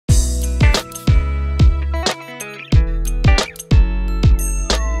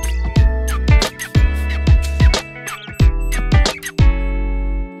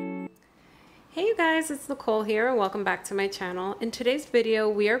it's Nicole here and welcome back to my channel. In today's video,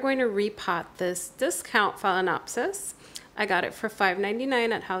 we are going to repot this discount Phalaenopsis. I got it for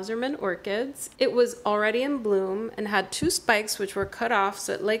 $5.99 at Hauserman Orchids. It was already in bloom and had 2 spikes which were cut off,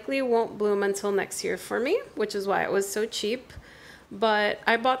 so it likely won't bloom until next year for me, which is why it was so cheap. But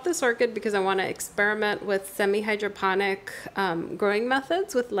I bought this orchid because I want to experiment with semi-hydroponic growing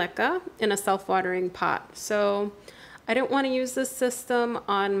methods with LECA in a self-watering pot. So I didn't want to use this system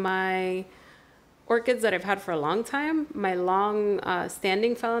on my orchids that I've had for a long time, my long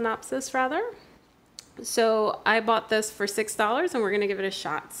standing Phalaenopsis rather. So I bought this for $6 and we're going to give it a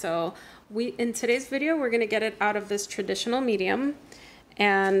shot. So in today's video, we're going to get it out of this traditional medium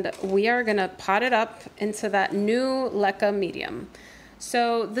and we are going to pot it up into that new LECA medium.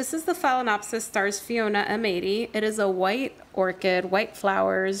 So this is the Phalaenopsis Stars Fiona M80. It is a white orchid, white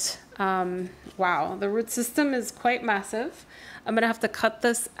flowers. Wow, the root system is quite massive. I'm gonna have to cut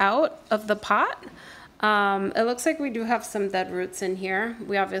this out of the pot. It looks like we do have some dead roots in here.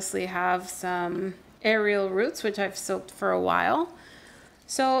 We obviously have some aerial roots, which I've soaked for a while.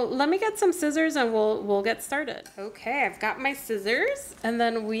 So let me get some scissors and we'll get started. Okay, I've got my scissors and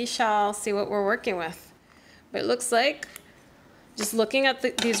then we shall see what we're working with. But it looks like, just looking at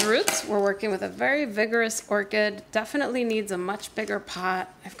these roots, we're working with a very vigorous orchid. Definitely needs a much bigger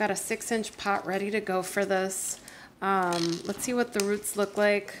pot. I've got a 6-inch pot ready to go for this. Let's see what the roots look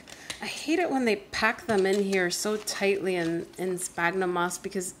like. I hate it when they pack them in here so tightly in sphagnum moss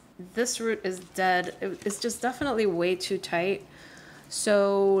because this root is dead. It's just definitely way too tight.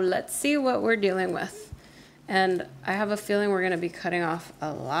 So let's see what we're dealing with. And I have a feeling we're going to be cutting off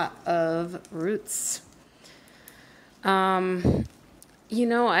a lot of roots. You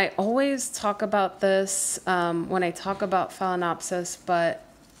know, I always talk about this when I talk about Phalaenopsis, but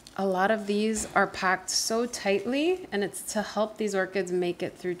a lot of these are packed so tightly and it's to help these orchids make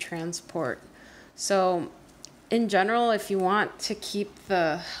it through transport. So in general, if you want to keep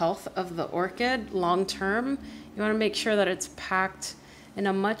the health of the orchid long term, you want to make sure that it's packed in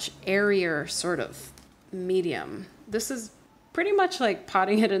a much airier sort of medium. This is pretty much like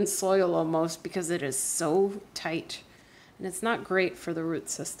potting it in soil almost because it is so tight. And it's not great for the root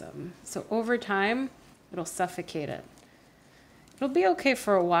system. So over time, it'll suffocate it. It'll be okay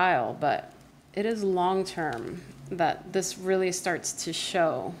for a while, but it is long term that this really starts to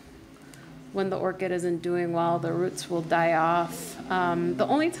show. When the orchid isn't doing well, the roots will die off. The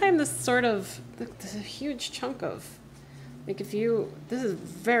only time this sort of, there's a huge chunk of, like this is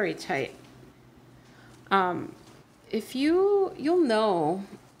very tight. You'll know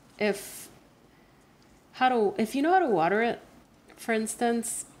if you know how to water it, for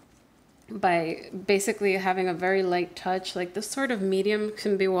instance, by basically having a very light touch, like this sort of medium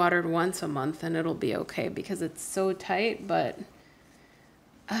can be watered once a month and it'll be okay because it's so tight, but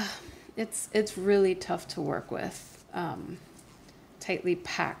it's really tough to work with. Tightly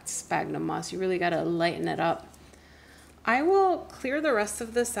packed sphagnum moss, you really got to lighten it up. I will clear the rest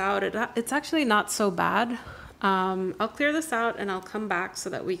of this out. It's actually not so bad. I'll clear this out and I'll come back so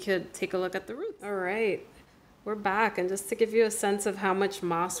that we could take a look at the roots. All right, we're back. And just to give you a sense of how much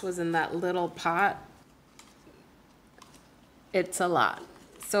moss was in that little pot, it's a lot.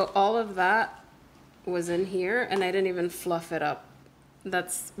 So all of that was in here and I didn't even fluff it up.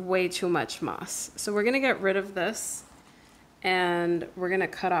 That's way too much moss. So we're gonna get rid of this and we're gonna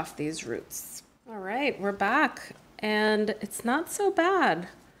cut off these roots. All right, we're back and it's not so bad.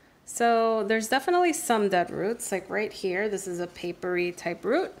 So there's definitely some dead roots, like right here. This is a papery type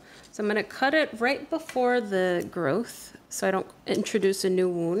root. So I'm going to cut it right before the growth so I don't introduce a new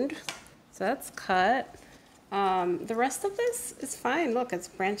wound. So that's cut. The rest of this is fine. Look, it's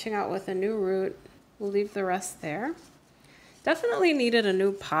branching out with a new root. We'll leave the rest there. Definitely needed a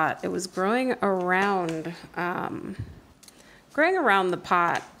new pot. It was growing around the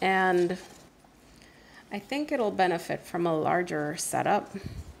pot, and I think it'll benefit from a larger setup.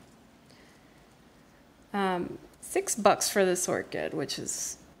 $6 for this orchid, which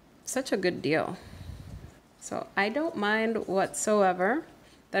is such a good deal. So I don't mind whatsoever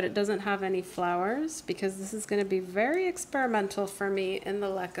that it doesn't have any flowers because this is going to be very experimental for me in the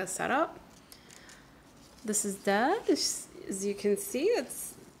LECA setup. This is dead. As you can see,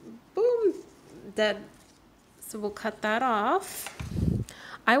 it's boom, dead. So we'll cut that off.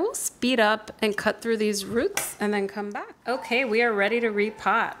 I will speed up and cut through these roots and then come back. Okay, we are ready to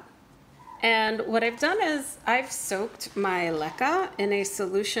repot. And what I've done is I've soaked my LECA in a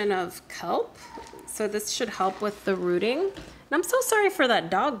solution of kelp. So this should help with the rooting. And I'm so sorry for that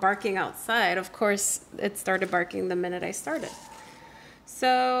dog barking outside. Of course, it started barking the minute I started.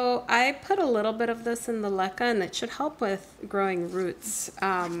 So I put a little bit of this in the LECA and it should help with growing roots.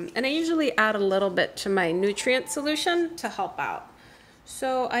 And I usually add a little bit to my nutrient solution to help out.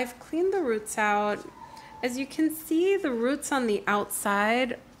 So I've cleaned the roots out. As you can see, the roots on the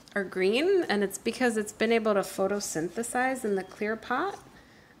outside are green, and it's because it's been able to photosynthesize in the clear pot.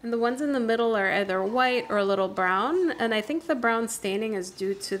 And the ones in the middle are either white or a little brown, and I think the brown staining is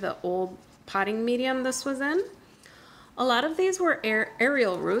due to the old potting medium this was in. A lot of these were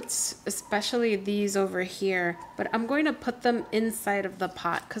aerial roots, especially these over here, but I'm going to put them inside of the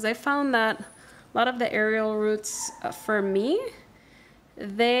pot because I found that a lot of the aerial roots for me,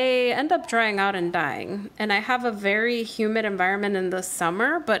 they end up drying out and dying. And I have a very humid environment in the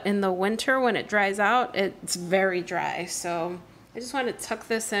summer, but in the winter when it dries out, it's very dry. So I just want to tuck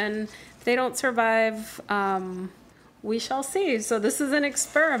this in. If they don't survive, we shall see. So this is an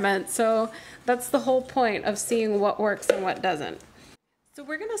experiment. So that's the whole point of seeing what works and what doesn't. So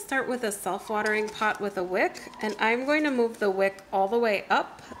we're going to start with a self-watering pot with a wick, and I'm going to move the wick all the way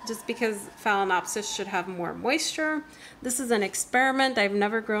up just because Phalaenopsis should have more moisture. This is an experiment. I've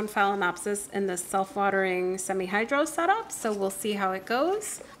never grown Phalaenopsis in this self-watering semi-hydro setup, so we'll see how it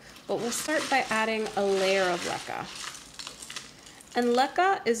goes. But we'll start by adding a layer of LECA. And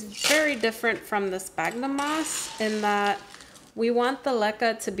LECA is very different from the sphagnum moss in that we want the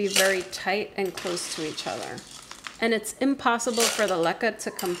LECA to be very tight and close to each other. And it's impossible for the LECA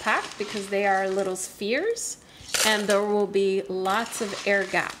to compact because they are little spheres, and there will be lots of air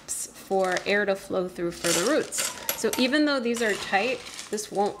gaps for air to flow through for the roots. So even though these are tight,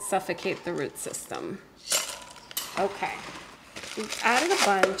 this won't suffocate the root system. Okay, we've added a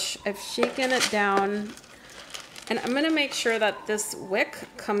bunch. I've shaken it down, and I'm gonna make sure that this wick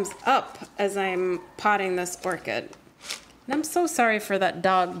comes up as I'm potting this orchid. And I'm so sorry for that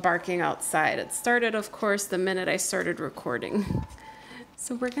dog barking outside. It started, of course, the minute I started recording.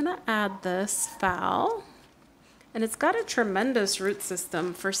 So we're gonna add this phal, and it's got a tremendous root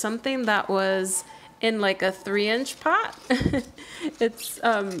system for something that was in like a 3-inch pot. It's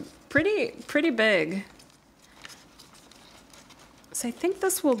pretty big. So I think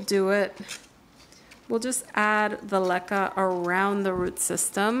this will do it. We'll just add the LECA around the root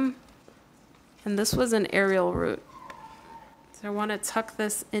system. And this was an aerial root. So I want to tuck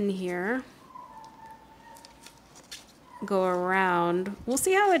this in here, go around. We'll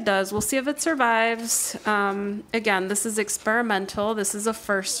see how it does. We'll see if it survives. Again, this is experimental. This is a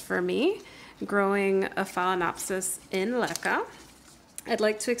first for me, growing a Phalaenopsis in LECA. I'd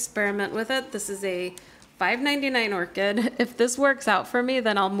like to experiment with it. This is a $5.99 orchid. If this works out for me,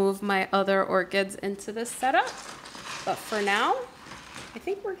 then I'll move my other orchids into this setup. But for now, I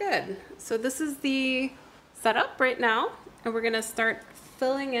think we're good. So this is the setup right now. And we're gonna start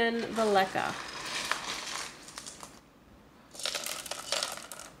filling in the LECA.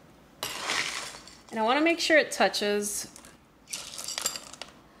 And I wanna make sure it touches.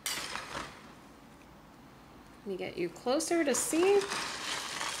 Let me get you closer to see.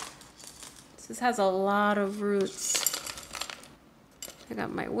 This has a lot of roots. I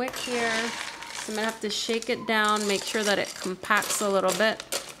got my wick here. So I'm gonna have to shake it down, make sure that it compacts a little bit.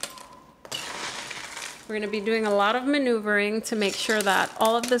 We're going to be doing a lot of maneuvering to make sure that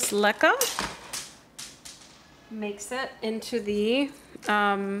all of this LECA makes it into the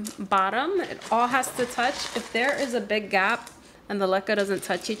bottom. It all has to touch. If there is a big gap and the LECA doesn't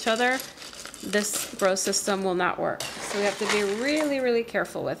touch each other, this grow system will not work. So we have to be really, really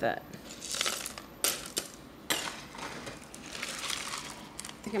careful with it.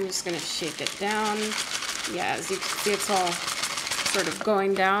 I think I'm just going to shake it down. Yeah, as you can see, it's all sort of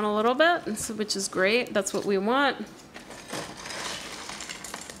going down a little bit, which is great. That's what we want.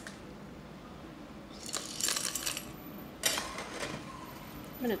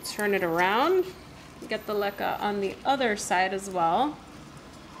 I'm going to turn it around, get the LECA on the other side as well.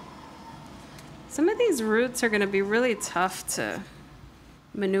 Some of these roots are going to be really tough to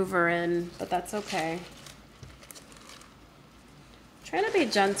maneuver in, but that's okay. I'm trying to be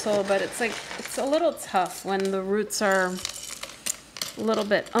gentle, but it's a little tough when the roots are a little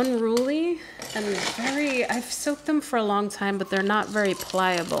bit unruly and I've soaked them for a long time, but they're not very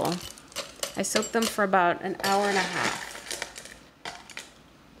pliable. I soaked them for about an hour and a half.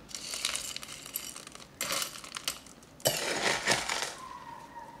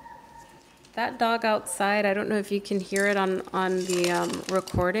 That dog outside, I don't know if you can hear it on the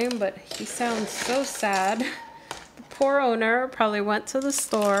recording, but he sounds so sad. The poor owner probably went to the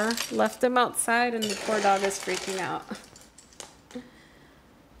store, left him outside, and the poor dog is freaking out.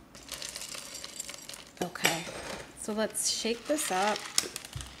 Okay, so let's shake this up.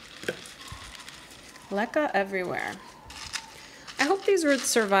 LECA everywhere. I hope hope these roots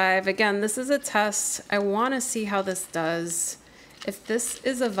survive. Again, this is a test. I want to see how this does. If this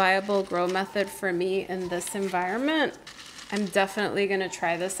is a viable grow method for me in this environment, I'm definitely going to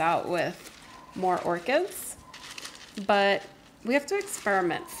try this out with more orchids. But we have to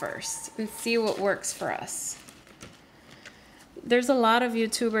experiment first and see what works for us. There's a lot of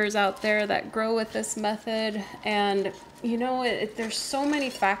YouTubers out there that grow with this method, and you know, there's so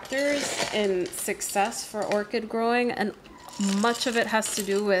many factors in success for orchid growing, and much of it has to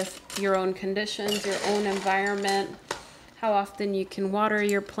do with your own conditions, your own environment, how often you can water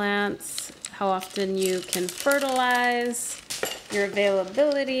your plants, how often you can fertilize, your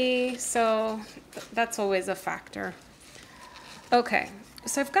availability. So that's always a factor. Okay,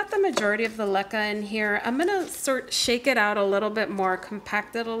 so I've got the majority of the LECA in here. I'm gonna shake it out a little bit more,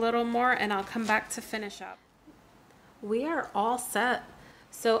 compact it a little more, and I'll come back to finish up. We are all set.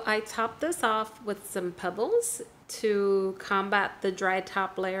 So I topped this off with some pebbles to combat the dry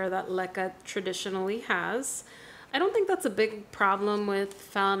top layer that LECA traditionally has. I don't think that's a big problem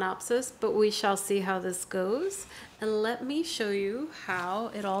with Phalaenopsis, but we shall see how this goes. And let me show you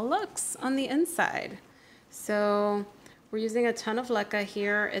how it all looks on the inside. So we're using a ton of LECA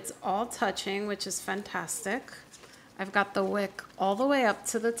here. It's all touching, which is fantastic. I've got the wick all the way up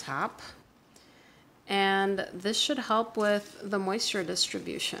to the top. And this should help with the moisture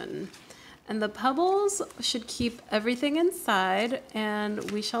distribution. And the pebbles should keep everything inside,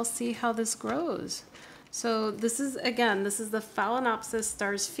 and we shall see how this grows. So this is, again, this is the Phalaenopsis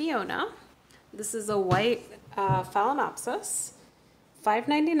stars Fiona. This is a white Phalaenopsis.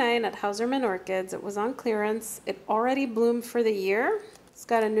 $5.99 at Hauserman Orchids. It was on clearance. It already bloomed for the year. It's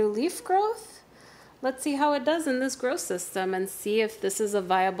got a new leaf growth. Let's see how it does in this grow system and see if this is a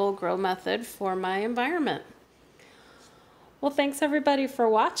viable grow method for my environment. Well, thanks everybody for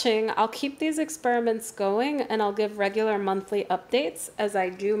watching. I'll keep these experiments going, and I'll give regular monthly updates as I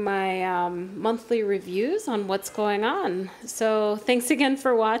do my monthly reviews on what's going on. So thanks again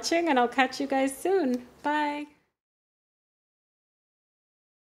for watching, and I'll catch you guys soon. Bye.